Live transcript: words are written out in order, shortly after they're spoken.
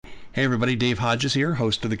Hey everybody, Dave Hodges here,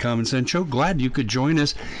 host of the Common Sense Show. Glad you could join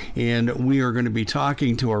us, and we are going to be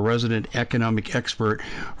talking to our resident economic expert,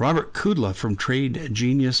 Robert Kudla from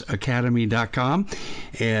TradeGeniusAcademy.com.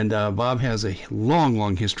 And Bob has a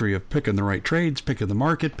long history of picking the right trades, picking the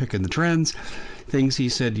market, picking the trends. Things he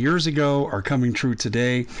said years ago are coming true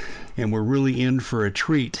today, and we're really in for a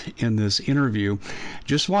treat in this interview.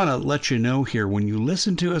 Just want to let you know here, when you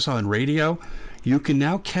listen to us on radio, you can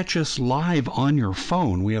now catch us live on your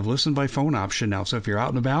phone. We have listen by phone option now, so if you're out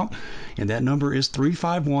and about, and that number is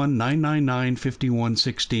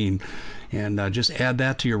 351-999-5116. And just add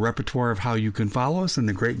that to your repertoire of how you can follow us and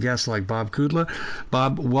the great guests like Bob Kudla.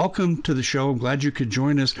 Bob, welcome to the show. I'm glad you could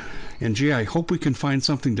join us. And gee, I hope we can find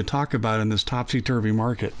something to talk about in this topsy-turvy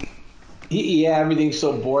market. Yeah, everything's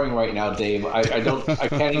so boring right now, Dave. I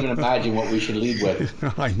can't even imagine what we should lead with.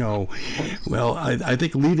 I know. Well, I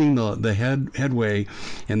think leading the headway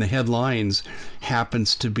and the headlines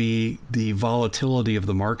happens to be the volatility of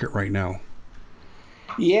the market right now.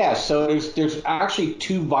 Yeah, so there's actually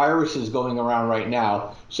two viruses going around right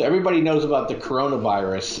now. So everybody knows about the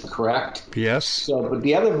coronavirus, correct? Yes. So, but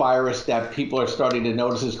the other virus that people are starting to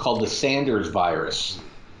notice is called the Sanders virus.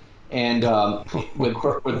 And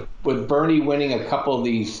with Bernie winning a couple of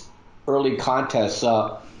these early contests,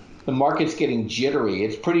 the market's getting jittery.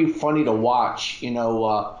 It's pretty funny to watch. You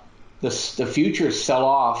know, the futures sell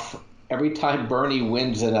off every time Bernie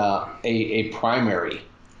wins in a primary,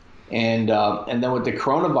 and then with the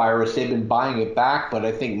coronavirus, they've been buying it back. But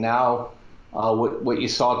I think now, what you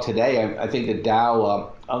saw today, I think the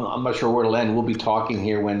Dow. I'm not sure where it'll end. We'll be talking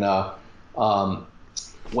here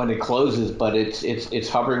when it closes, but it's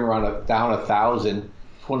hovering around down 1,000.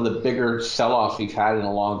 It's one of the bigger sell-offs we've had in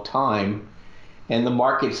a long time, and the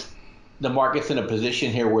market's in a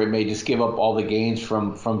position here where it may just give up all the gains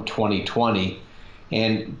from 2020,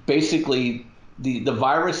 and basically the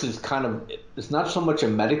virus is it's not so much a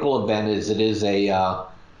medical event as it is an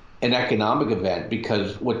economic event,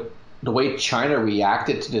 because the way China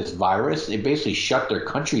reacted to this virus, it basically shut their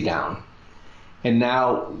country down, and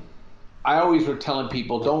now. I always were telling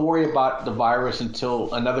people, don't worry about the virus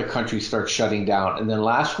until another country starts shutting down. And then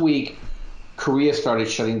last week, Korea started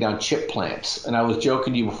shutting down chip plants. And I was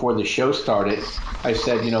joking to you before the show started. I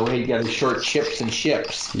said, hey, you got to short chips and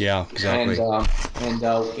ships. Yeah, exactly.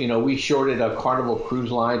 And we shorted Carnival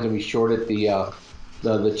Cruise Lines, and we shorted the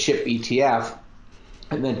chip ETF.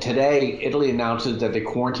 And then today, Italy announces that they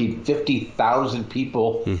quarantined 50,000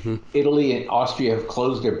 people. Mm-hmm. Italy and Austria have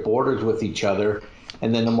closed their borders with each other.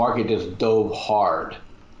 And then the market just dove hard.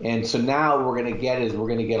 And so now what we're going to get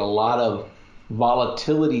a lot of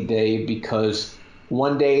volatility, Dave, because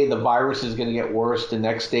one day the virus is going to get worse. The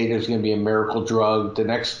next day there's going to be a miracle drug. The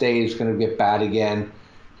next day it's going to get bad again.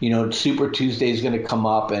 Super Tuesday is going to come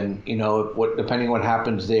up, and, depending on what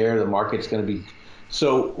happens there, the market's going to be.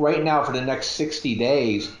 So right now for the next 60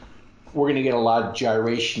 days, we're going to get a lot of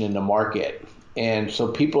gyration in the market. And so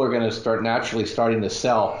people are going to start naturally starting to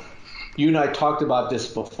sell. You and I talked about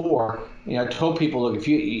this before. I told people, look, if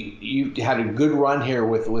you had a good run here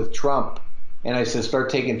with Trump, and I said start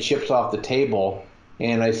taking chips off the table,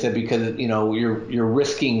 and I said because you're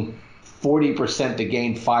risking 40% to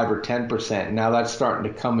gain 5 or 10%. Now that's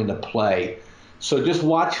starting to come into play. So just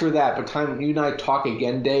watch for that. By the time you and I talk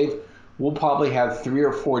again, Dave, we'll probably have 3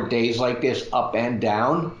 or 4 days like this up and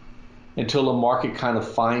down until the market kind of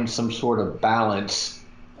finds some sort of balance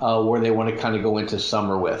where they want to kind of go into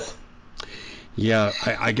summer with. Yeah,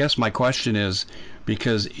 I guess my question is,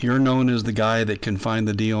 because you're known as the guy that can find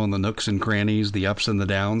the deal in the nooks and crannies, the ups and the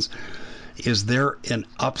downs, is there an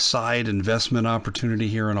upside investment opportunity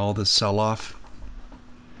here in all this sell-off?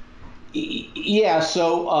 Yeah,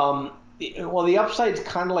 so, the upside's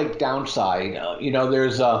kind of like downside.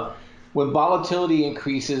 There's when volatility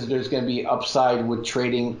increases, there's going to be upside with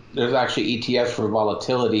trading. There's actually ETFs for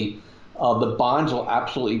volatility. The bonds will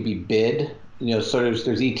absolutely be bid. So there's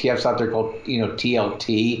ETFs out there called,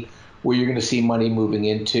 TLT, where you're going to see money moving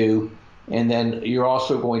into. And then you're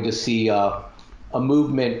also going to see a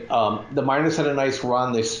movement. The miners had a nice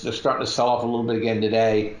run. They're starting to sell off a little bit again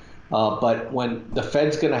today. But when the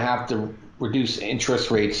Fed's going to have to reduce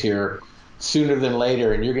interest rates here sooner than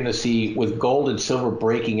later, and you're going to see with gold and silver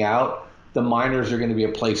breaking out, the miners are going to be a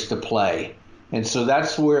place to play. And so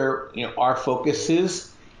that's where our focus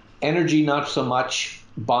is. Energy, not so much.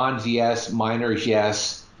 Bonds, yes. Miners,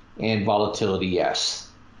 yes. And volatility, yes.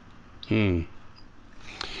 And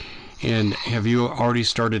have you already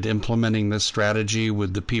started implementing this strategy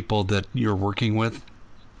with the people that you're working with?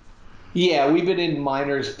 Yeah, we've been in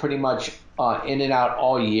miners pretty much in and out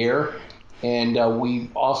all year. And we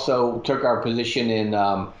also took our position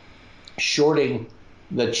in shorting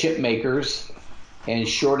the chip makers and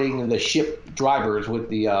shorting the ship drivers with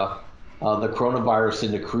the coronavirus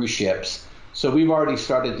in the cruise ships. So we've already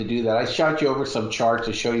started to do that. I shot you over some charts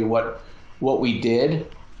to show you what we did,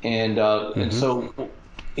 and so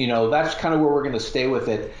that's kind of where we're going to stay with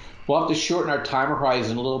it. We'll have to shorten our time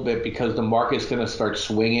horizon a little bit because the market's going to start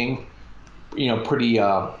swinging, pretty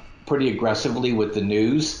aggressively with the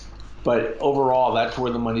news. But overall, that's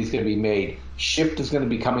where the money's going to be made. Shift is going to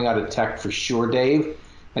be coming out of tech for sure, Dave,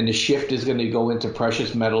 and the shift is going to go into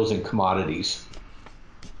precious metals and commodities.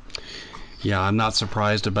 Yeah, I'm not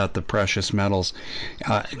surprised about the precious metals.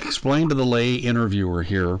 Explain to the lay interviewer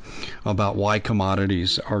here about why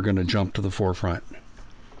commodities are going to jump to the forefront.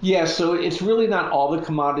 Yeah, so it's really not all the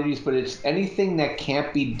commodities, but it's anything that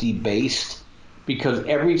can't be debased, because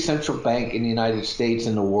every central bank in the United States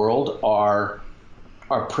and the world are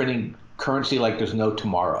printing currency like there's no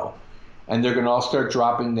tomorrow. And they're going to all start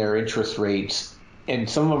dropping their interest rates, and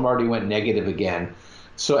some of them already went negative again.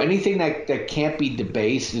 So anything that can't be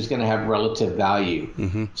debased is going to have relative value.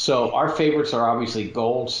 Mm-hmm. So our favorites are obviously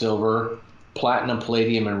gold, silver, platinum,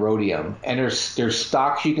 palladium, and rhodium. And there's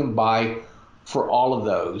stocks you can buy for all of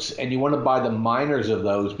those. And you want to buy the miners of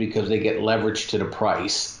those because they get leverage to the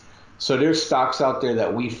price. So there's stocks out there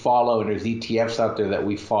that we follow, and there's ETFs out there that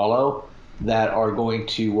we follow that are going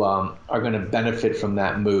to benefit from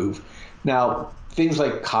that move. Now, things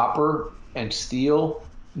like copper and steel,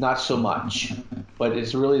 not so much, but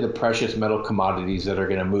it's really the precious metal commodities that are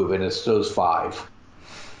going to move, and it's those five.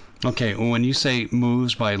 Okay, when you say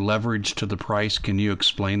moves by leverage to the price, can you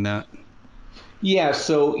explain that? Yeah,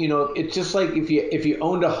 so it's just like if you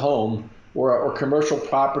owned a home or commercial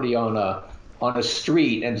property on a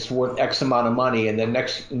street and it's worth X amount of money, and then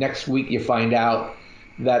next week you find out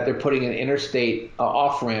that they're putting an interstate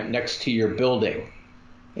off ramp next to your building,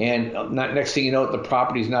 and next thing you know, the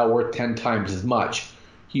property is now worth 10 times as much.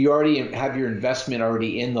 You already have your investment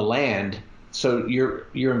already in the land, so your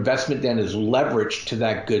investment then is leveraged to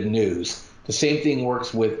that good news. The same thing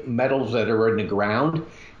works with metals that are in the ground.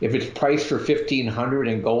 If it's priced for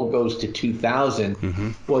 $1,500 and gold goes to $2,000,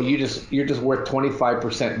 mm-hmm. well, you're just worth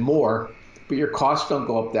 25% more, but your costs don't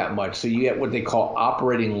go up that much. So you get what they call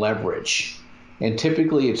operating leverage, and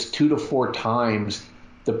typically it's 2 to 4 times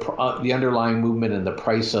the underlying movement in the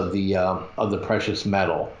price of the precious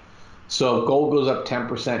metal. So if gold goes up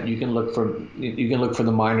 10%, you can look for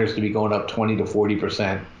the miners to be going up 20 to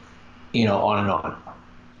 40%, on and on.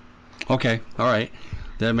 Okay, all right,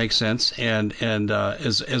 that makes sense. And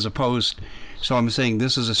as opposed, so I'm saying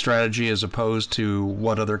this is a strategy as opposed to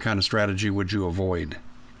what other kind of strategy would you avoid?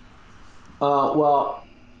 Well,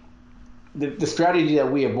 the strategy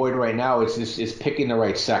that we avoid right now is picking the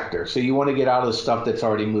right sector. So you want to get out of the stuff that's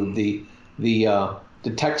already moved. The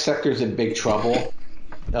tech sector is in big trouble.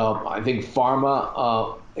 I think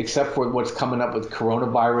pharma, except for what's coming up with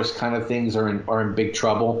coronavirus kind of things, are in big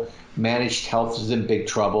trouble. Managed health is in big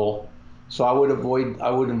trouble. So I would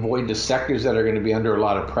avoid the sectors that are going to be under a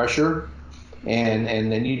lot of pressure, and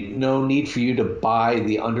then no need for you to buy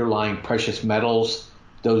the underlying precious metals.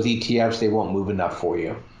 Those ETFs, they won't move enough for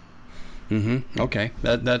you. Mm-hmm. Okay,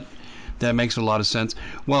 that makes a lot of sense.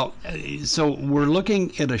 Well, so we're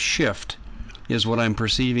looking at a shift, is what I'm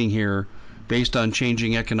perceiving here, based on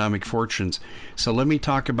changing economic fortunes. So let me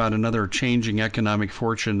talk about another changing economic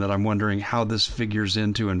fortune that I'm wondering how this figures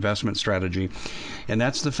into investment strategy. And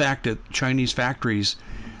that's the fact that Chinese factories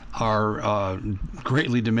are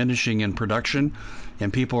greatly diminishing in production,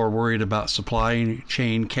 and people are worried about supply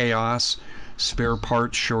chain chaos, spare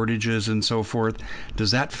parts shortages, and so forth.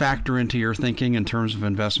 Does that factor into your thinking in terms of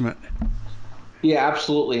investment? Yeah,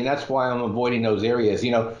 absolutely. And that's why I'm avoiding those areas.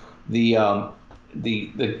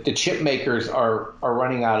 The chip makers are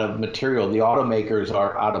running out of material. The automakers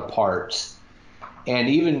are out of parts, and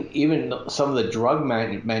even some of the drug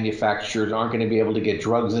manufacturers aren't going to be able to get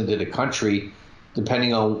drugs into the country,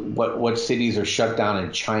 depending on what cities are shut down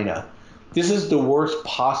in China. This is the worst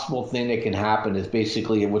possible thing that can happen. Is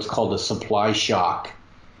basically what's called a supply shock,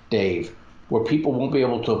 Dave, where people won't be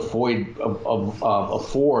able to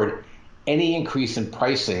afford any increase in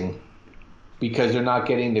pricing, because they're not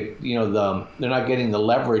getting the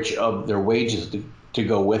leverage of their wages to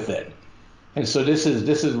go with it. And so this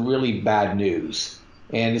is really bad news.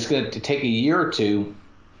 And it's going to take a year or two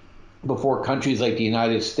before countries like the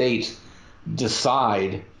United States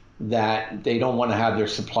decide that they don't want to have their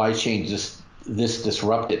supply chain this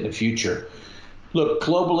disrupted in the future. Look,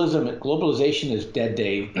 globalization is dead,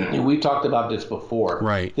 Dave. And we talked about this before.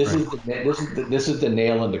 Right. This is the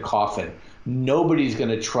nail in the coffin. Nobody's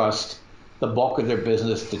going to trust the bulk of their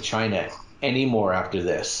business to China anymore after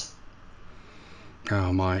this.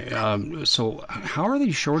 Oh my. So how are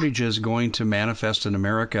these shortages going to manifest in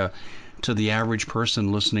America to the average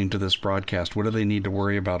person listening to this broadcast? What do they need to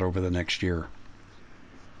worry about over the next year?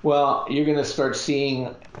 Well, you're going to start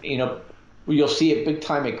seeing, you'll see it big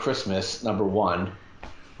time at Christmas, number one.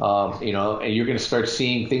 And you're going to start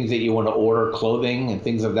seeing things that you want to order, clothing and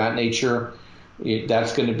things of that nature.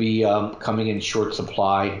 That's going to be coming in short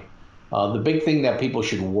supply. The big thing that people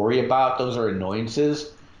should worry about, those are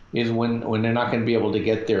annoyances, is when they're not going to be able to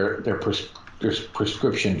get their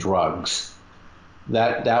prescription drugs.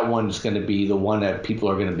 That one's going to be the one that people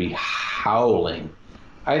are going to be howling.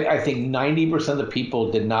 I think 90% of the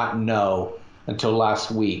people did not know until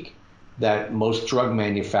last week that most drug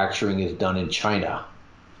manufacturing is done in China.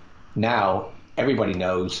 Now everybody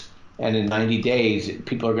knows, and in 90 days,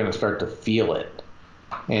 people are going to start to feel it.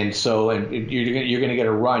 And so, you're going to get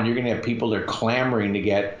a run. You're going to have people that are clamoring to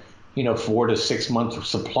get, 4 to 6 months of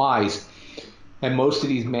supplies. And most of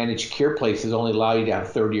these managed care places only allow you to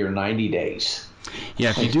have 30 or 90 days. Yeah,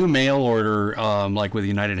 if you do mail order, like with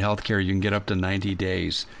United Healthcare, you can get up to 90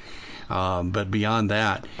 days. But beyond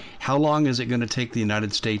that, how long is it going to take the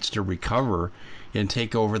United States to recover and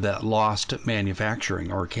take over that lost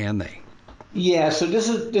manufacturing, or can they? Yeah, so this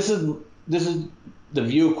is the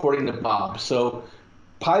view according to Bob. So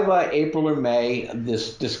probably by April or May,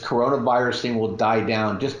 this coronavirus thing will die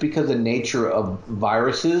down just because the nature of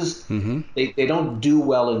viruses. Mm-hmm. They don't do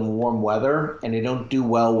well in warm weather, and they don't do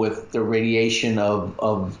well with the radiation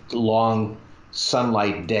of long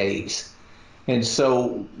sunlight days. And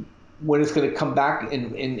so when it's going to come back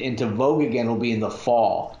into vogue again will be in the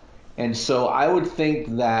fall. And so I would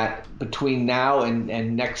think that between now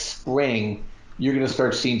and next spring, you're going to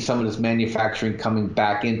start seeing some of this manufacturing coming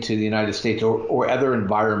back into the United States or other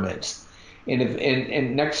environments.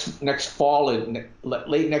 And next fall,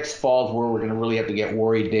 late next fall is where we're going to really have to get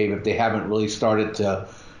worried, Dave, if they haven't really started to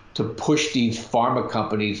push these pharma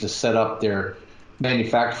companies to set up their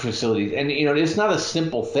manufacturing facilities. And it's not a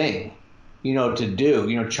simple thing, to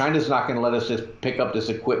do. China's not going to let us just pick up this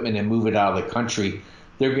equipment and move it out of the country.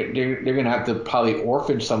 They're going to have to probably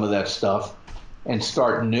orphan some of that stuff and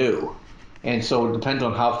start new. And so it depends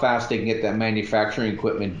on how fast they can get that manufacturing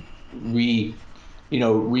equipment rebuilt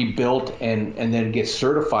and then get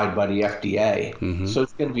certified by the FDA. Mm-hmm. So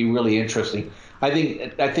it's going to be really interesting. I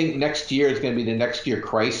think next year is going to be the next year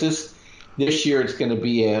crisis. This year it's going to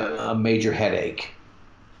be a major headache.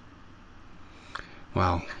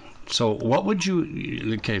 Wow. So what would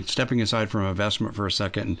you, okay, stepping aside from investment for a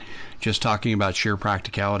second and just talking about sheer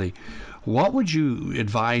practicality, what would you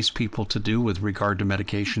advise people to do with regard to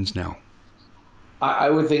medications now? I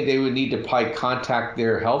would think they would need to probably contact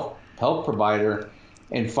their health provider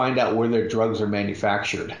and find out where their drugs are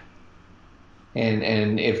manufactured.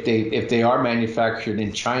 And if they are manufactured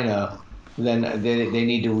in China, then they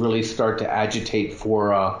need to really start to agitate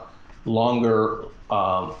for longer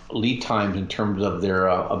lead times in terms of their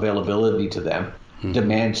availability to them,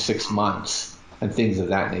 demand 6 months and things of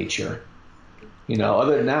that nature.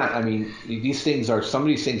 Other than that, I mean, some of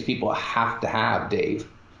these things people have to have, Dave.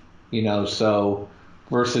 So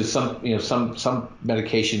versus some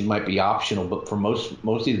medications might be optional, but for most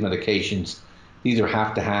of these medications, these are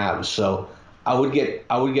have to have. So I would get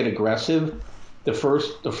aggressive. The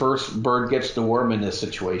first bird gets the worm in this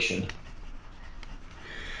situation.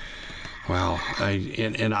 Wow.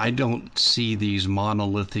 I don't see these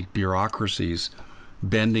monolithic bureaucracies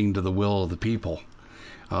bending to the will of the people.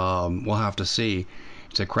 We'll have to see.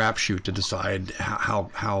 It's a crapshoot to decide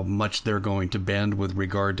how much they're going to bend with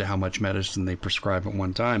regard to how much medicine they prescribe at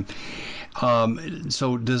one time.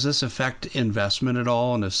 So does this affect investment at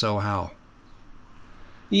all, and if so, how?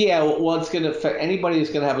 Yeah, well, it's going to affect anybody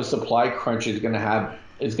that's going to have a supply crunch is going to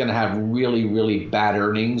have really, really bad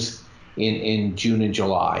earnings in June and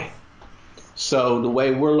July. So the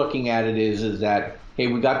way we're looking at it is that, hey,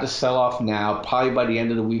 we got the sell off now. Probably by the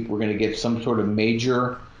end of the week, we're going to get some sort of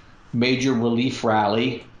major relief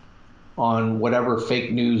rally on whatever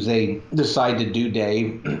fake news they decide to do,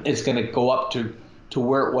 Dave. It's going to go up to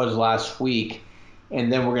where it was last week.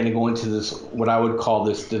 And then we're going to go into this, what I would call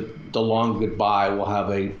this, the long goodbye. We'll have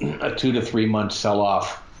a 2 to 3 month sell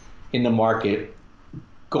off in the market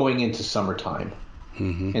going into summertime.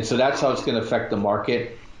 Mm-hmm. And so that's how it's going to affect the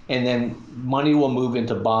market. And then money will move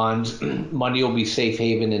into bonds. Money will be safe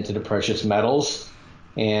haven into the precious metals.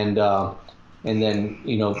 And then,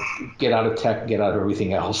 get out of tech, get out of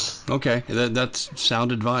everything else. Okay, that's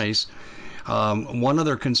sound advice. One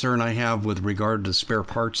other concern I have with regard to spare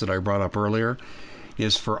parts that I brought up earlier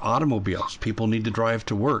is for automobiles. People need to drive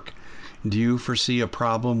to work. Do you foresee a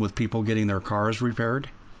problem with people getting their cars repaired?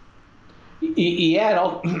 Yeah,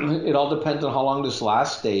 it all depends on how long this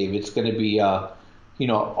lasts, Dave. It's going to be,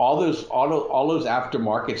 all those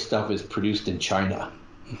aftermarket stuff is produced in China,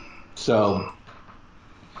 so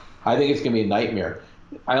I think it's going to be a nightmare.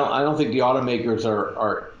 I don't think the automakers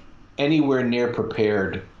are anywhere near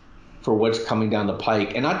prepared for what's coming down the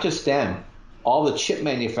pike, and not just them. All the chip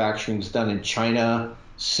manufacturing is done in China,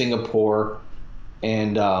 Singapore,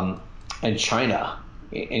 and China,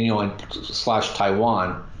 and slash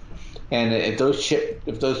Taiwan. And if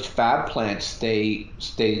those fab plants stay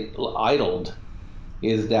idled,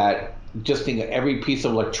 is that just think every piece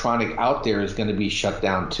of electronic out there is going to be shut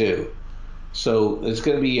down too. So it's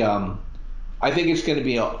going to be I think it's going to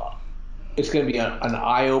be an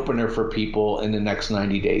eye opener for people in the next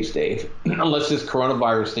 90 days, Dave, unless this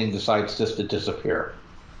coronavirus thing decides just to disappear.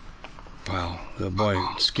 Wow, boy,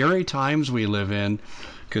 scary times we live in,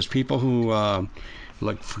 because people who,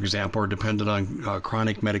 like, for example, are dependent on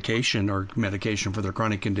chronic medication or medication for their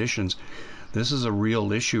chronic conditions, this is a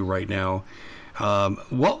real issue right now.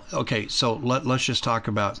 Well, okay, so let's just talk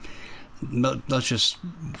about, let's just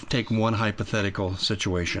take one hypothetical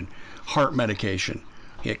situation. Heart medication.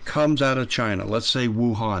 It comes out of China, let's say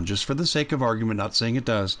Wuhan, just for the sake of argument, not saying it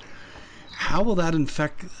does. How will that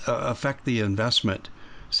affect the investment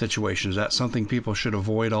situation? Is that something people should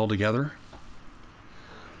avoid altogether?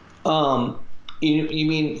 Um, you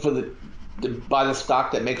mean for buy the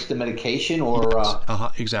stock that makes the medication, or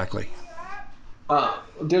Yes, exactly.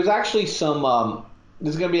 there's actually some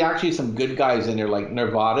there's going to be actually some good guys in there like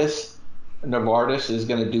Novartis. Novartis is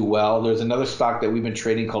going to do well. There's another stock that we've been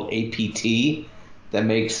trading called APT that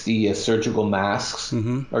makes the surgical masks,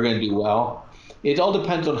 are going to do well. It all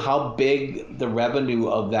depends on how big the revenue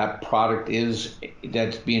of that product is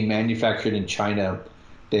that's being manufactured in China,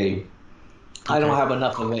 Dave. I don't Okay. have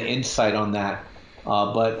enough of an insight on that,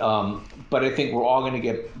 but I think we're all going to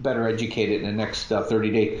get better educated in the next 30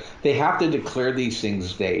 days. They have to declare these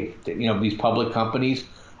things, Dave. These public companies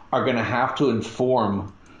are going to have to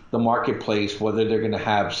inform the marketplace whether they're going to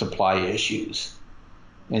have supply issues,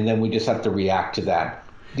 and then we just have to react to that.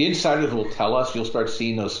 The insiders will tell us. You'll start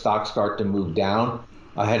seeing those stocks start to move down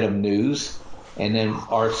ahead of news, and then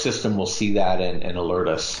our system will see that and alert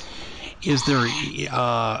us. Is there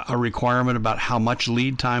a requirement about how much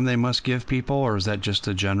lead time they must give people, or is that just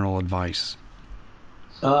a general advice?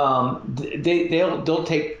 They'll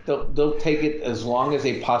take it as long as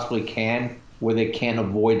they possibly can, where they can't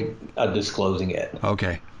avoid disclosing it.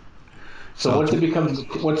 Okay. So once it becomes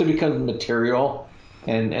material,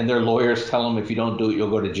 and their lawyers tell them if you don't do it, you'll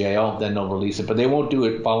go to jail, then they'll release it. But they won't do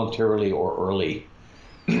it voluntarily or early.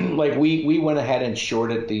 Like we went ahead and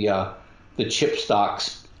shorted the chip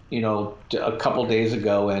stocks, a couple days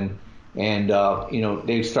ago, and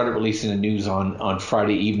they started releasing the news on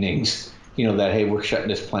Friday evenings, that hey, we're shutting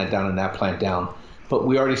this plant down and that plant down. But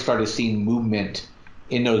we already started seeing movement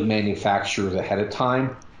in those manufacturers ahead of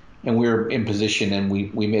time, and we were in position, and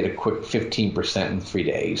we made a quick 15% in 3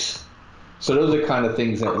 days. So those are the kind of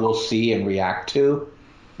things that we'll see and react to,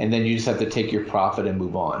 and then you just have to take your profit and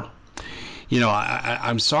move on.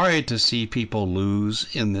 I'm sorry to see people lose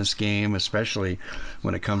in this game, especially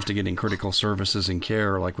when it comes to getting critical services and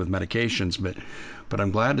care, like with medications. But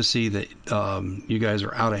I'm glad to see that you guys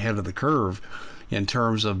are out ahead of the curve in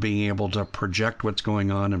terms of being able to project what's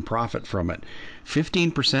going on and profit from it.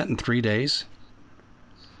 15% in 3 days?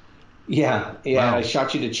 Yeah. Wow. I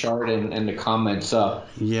shot you the chart and the comments.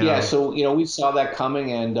 Yeah. So we saw that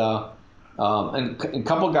coming, and a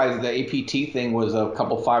couple of guys. The APT thing was a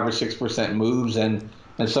couple 5 or 6% moves, and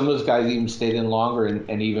some of those guys even stayed in longer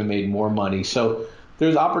and even made more money. So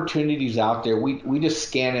there's opportunities out there. We just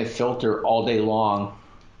scan and filter all day long,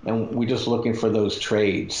 and we're just looking for those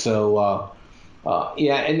trades. So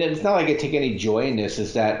and it's not like I take any joy in this.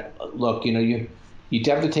 Is that look, you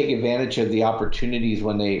have to take advantage of the opportunities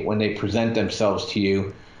when they present themselves to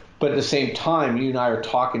you. But at the same time, you and I are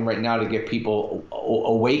talking right now to get people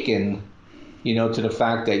awakened, to the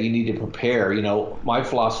fact that you need to prepare. My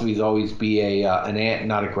philosophy is always be an ant,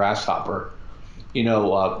 not a grasshopper.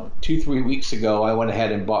 2-3 weeks ago, I went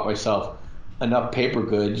ahead and bought myself enough paper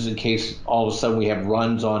goods in case all of a sudden we have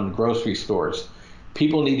runs on grocery stores.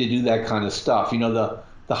 People need to do that kind of stuff.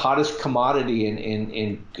 The hottest commodity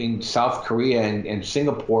in South Korea and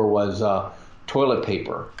Singapore was toilet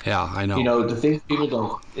paper. Yeah, I know. The things people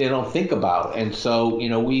don't think about. And so,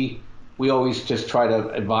 we always just try to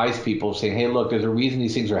advise people saying, hey, look, there's a reason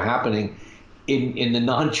these things are happening. In the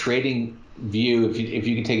non-trading view, if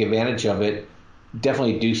you can take advantage of it,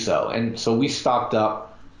 definitely do so. And so we stocked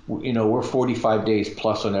up, we're 45 days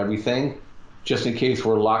plus on everything, just in case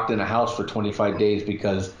we're locked in a house for 25 days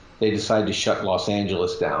because they decide to shut Los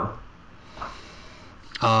Angeles down.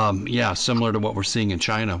 Yeah, similar to what we're seeing in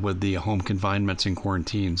China with the home confinements and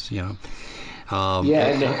quarantines. Um,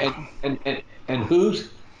 Yeah, it, and who's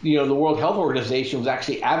the World Health Organization was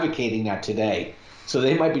actually advocating that today. So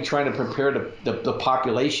they might be trying to prepare the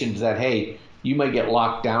populations that, hey, you might get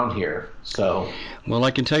locked down here. So well,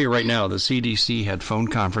 I can tell you right now, the CDC had phone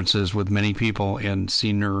conferences with many people in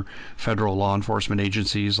senior federal law enforcement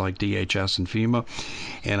agencies like DHS and FEMA,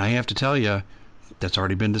 and I have to tell you, that's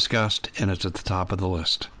already been discussed, and it's at the top of the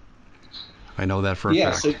list. I know that for a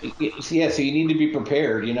yeah, so fact. so you need to be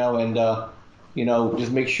prepared, and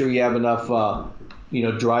just make sure you have enough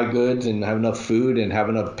dry goods and have enough food and have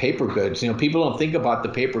enough paper goods. People don't think about the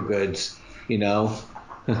paper goods, you know,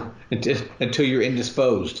 until you're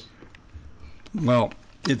indisposed. Well,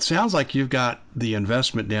 it sounds like you've got the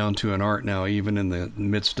investment down to an art now, even in the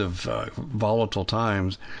midst of volatile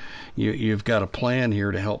times. You've got a plan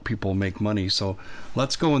here to help people make money. So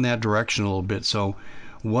let's go in that direction a little bit. So,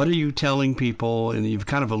 what are you telling people? And you've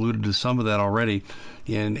kind of alluded to some of that already.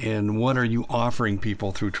 And what are you offering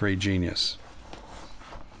people through Trade Genius?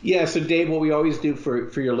 Yeah, so Dave, what we always do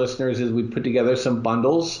for your listeners is we put together some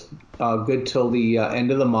bundles, good till the end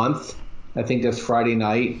of the month. I think that's Friday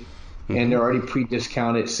night. And Mm-hmm. they're already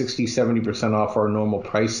pre-discounted 60-70% off our normal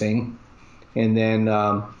pricing. And then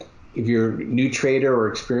if you're a new trader or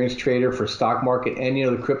experienced trader for stock market, and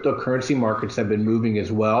the cryptocurrency markets have been moving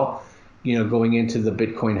as well, going into the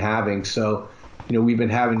Bitcoin halving. So we've been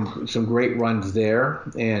having some great runs there,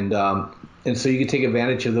 and so you can take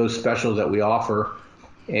advantage of those specials that we offer.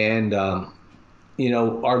 And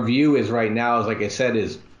our view is right now, is like I said,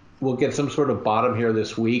 is we'll get some sort of bottom here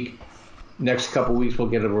this week. Next couple of weeks we'll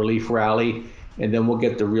get a relief rally, and then we'll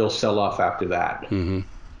get the real sell-off after that. Mm-hmm.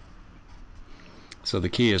 So the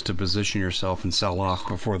key is to position yourself and sell off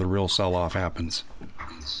before the real sell-off happens.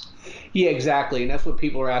 Yeah, exactly. And that's what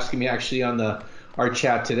people are asking me actually on our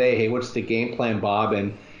chat today. Hey, what's the game plan, Bob?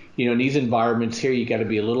 And in these environments here, you got to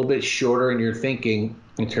be a little bit shorter in your thinking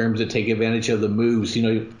in terms of take advantage of the moves.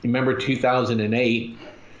 Remember 2008,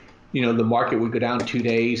 the market would go down 2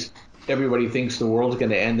 days. Everybody thinks the world's going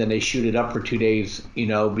to end, and they shoot it up for 2 days,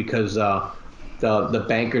 because the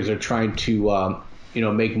bankers are trying to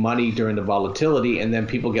make money during the volatility, and then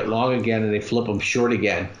people get long again and they flip them short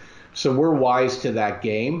again. So we're wise to that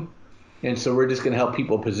game. And so we're just going to help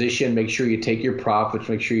people position, make sure you take your profits,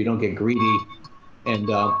 make sure you don't get greedy. And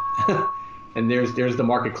and there's the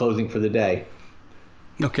market closing for the day.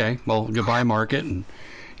 Okay, well, goodbye market, and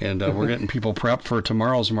we're getting people prepped for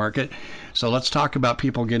tomorrow's market. So let's talk about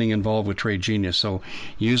people getting involved with Trade Genius. So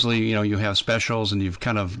usually, you have specials, and you've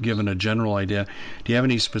kind of given a general idea. Do you have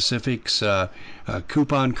any specifics,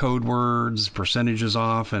 coupon code words, percentages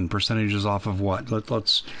off, and percentages off of what?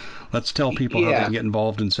 Let's tell people how they Yeah. can get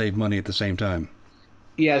involved and save money at the same time.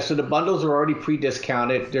 Yeah, so the bundles are already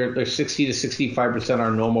pre-discounted. They're 60 to 65%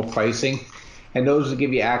 our normal pricing. And those will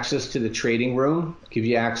give you access to the trading room, give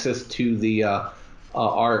you access to the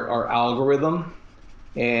our algorithm,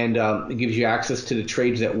 and it gives you access to the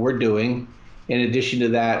trades that we're doing. In addition to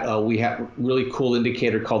that, we have a really cool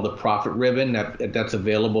indicator called the profit ribbon that's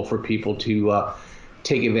available for people to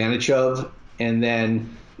take advantage of. And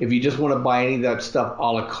then if you just want to buy any of that stuff a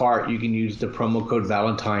la carte, you can use the promo code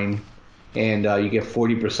Valentine, and you get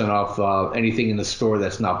 40% off anything in the store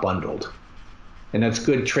that's not bundled. And that's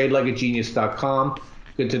good, tradelikeagenius.com,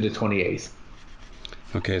 good to the 28th.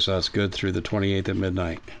 Okay, so that's good through the 28th at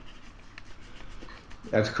midnight.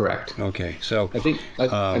 That's correct. Okay, so I think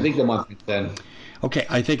the month is then. okay,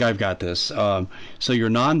 I think I've got this. So your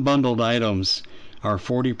non-bundled items are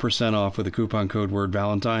 40% off with the coupon code word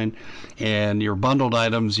Valentine, and your bundled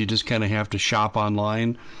items you just kind of have to shop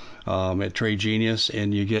online at Trade Genius,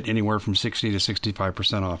 and you get anywhere from 60 to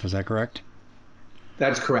 65% off. Is that correct?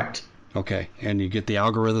 That's correct. Okay, and you get the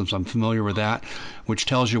algorithms. I'm familiar with that, which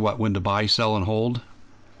tells you when to buy, sell, and hold.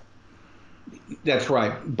 That's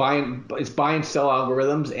right. It's buy and sell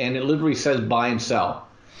algorithms, and it literally says buy and sell.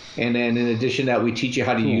 And then in addition to that, we teach you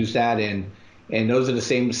how to use that, and those are the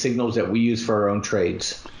same signals that we use for our own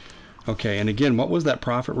trades. Okay, and again, what was that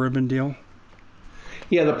profit ribbon deal?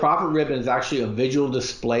 Yeah, the profit ribbon is actually a visual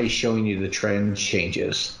display showing you the trend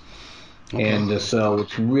changes. Okay. And so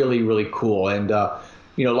it's really, really cool. And, a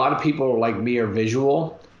lot of people like me are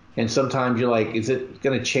visual. And sometimes you're like, is it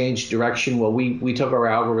going to change direction? Well, we took our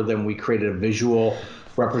algorithm, we created a visual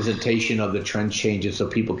representation of the trend changes so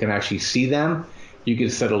people can actually see them. You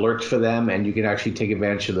can set alerts for them, and you can actually take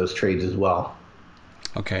advantage of those trades as well.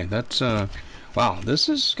 Okay, that's wow. This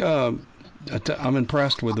is I'm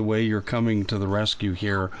impressed with the way you're coming to the rescue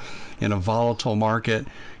here in a volatile market.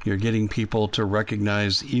 You're getting people to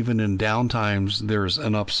recognize even in downtimes there's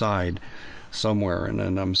an upside. somewhere,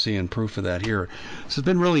 and I'm seeing proof of that here. So it's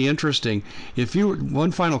been really interesting.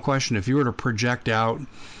 One final question, if you were to project out,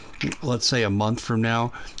 let's say a month from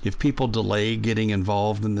now, if people delay getting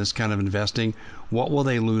involved in this kind of investing, what will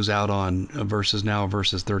they lose out on versus now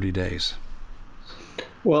versus 30 days?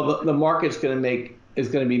 Well, the market's going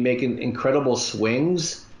to be making incredible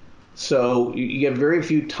swings. So you get very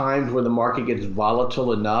few times where the market gets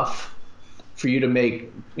volatile enough for you to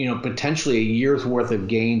make, potentially a year's worth of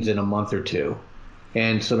gains in a month or two.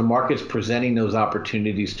 And so the market's presenting those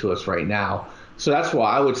opportunities to us right now. So that's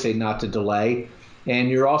why I would say not to delay. And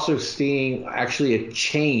you're also seeing actually a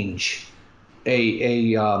change,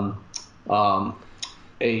 a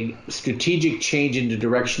strategic change in the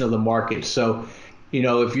direction of the market. So,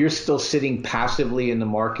 if you're still sitting passively in the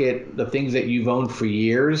market, the things that you've owned for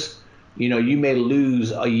years, you may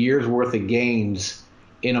lose a year's worth of gains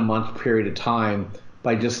in a month period of time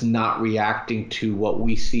by just not reacting to what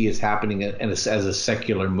we see as happening as a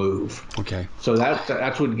secular move. Okay. So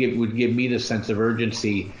that's what would give me the sense of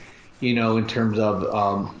urgency, in terms of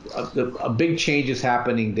a big change is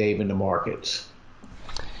happening, Dave, in the markets.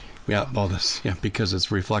 Yeah, well, because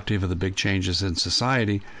it's reflective of the big changes in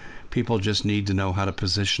society. People just need to know how to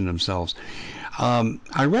position themselves.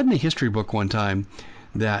 I read in a history book one time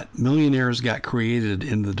that millionaires got created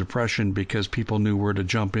in the Depression because people knew where to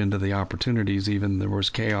jump into the opportunities, even there was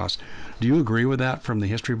chaos. Do you agree with that from the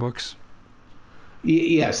history books?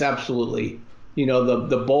 Yes, absolutely.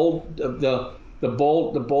 The bold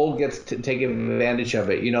gets to take advantage of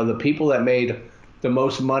it. The people that made the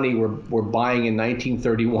most money were buying in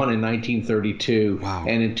 1931 and 1932, wow,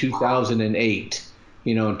 and in 2008,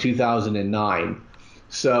 in 2009.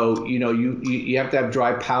 So, you have to have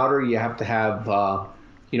dry powder. You have to have,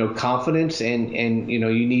 confidence, and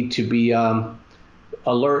you need to be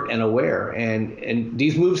alert and aware. And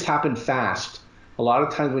these moves happen fast. A lot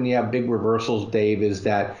of times when you have big reversals, Dave, is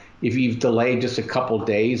that if you've delayed just a couple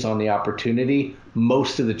days on the opportunity,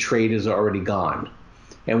 most of the trade is already gone.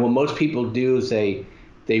 And what most people do is they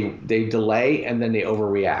delay and then they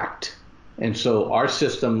overreact. And so our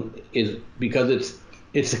system is, because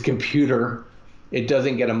it's a computer, it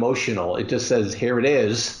doesn't get emotional. It just says, here it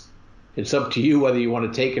is. It's up to you whether you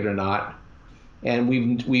want to take it or not. And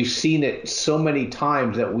we've seen it so many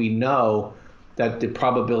times that we know that the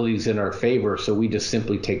probability is in our favor, so we just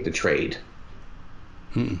simply take the trade.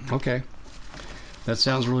 Okay. That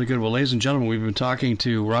sounds really good. Well, ladies and gentlemen, we've been talking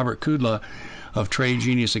to Robert Kudla of Trade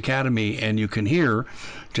Genius Academy, and you can hear,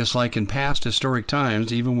 just like in past historic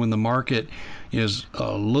times, even when the market is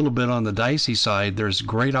a little bit on the dicey side, there's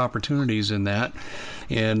great opportunities in that,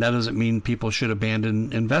 and that doesn't mean people should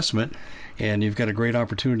abandon investment. And you've got a great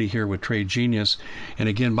opportunity here with Trade Genius. And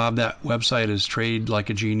again, Bob, that website is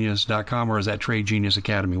tradelikeagenius.com, or is that Trade Genius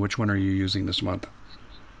Academy? Which one are you using this month?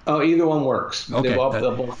 Oh, either one works. Okay. They both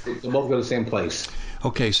go to the same place.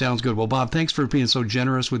 Okay, sounds good. Well, Bob, thanks for being so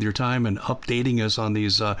generous with your time and updating us on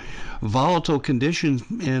these volatile conditions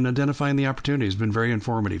and identifying the opportunities. It's been very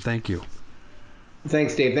informative. Thank you.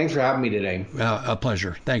 Thanks, Dave. Thanks for having me today. A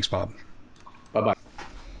pleasure. Thanks, Bob. Bye-bye.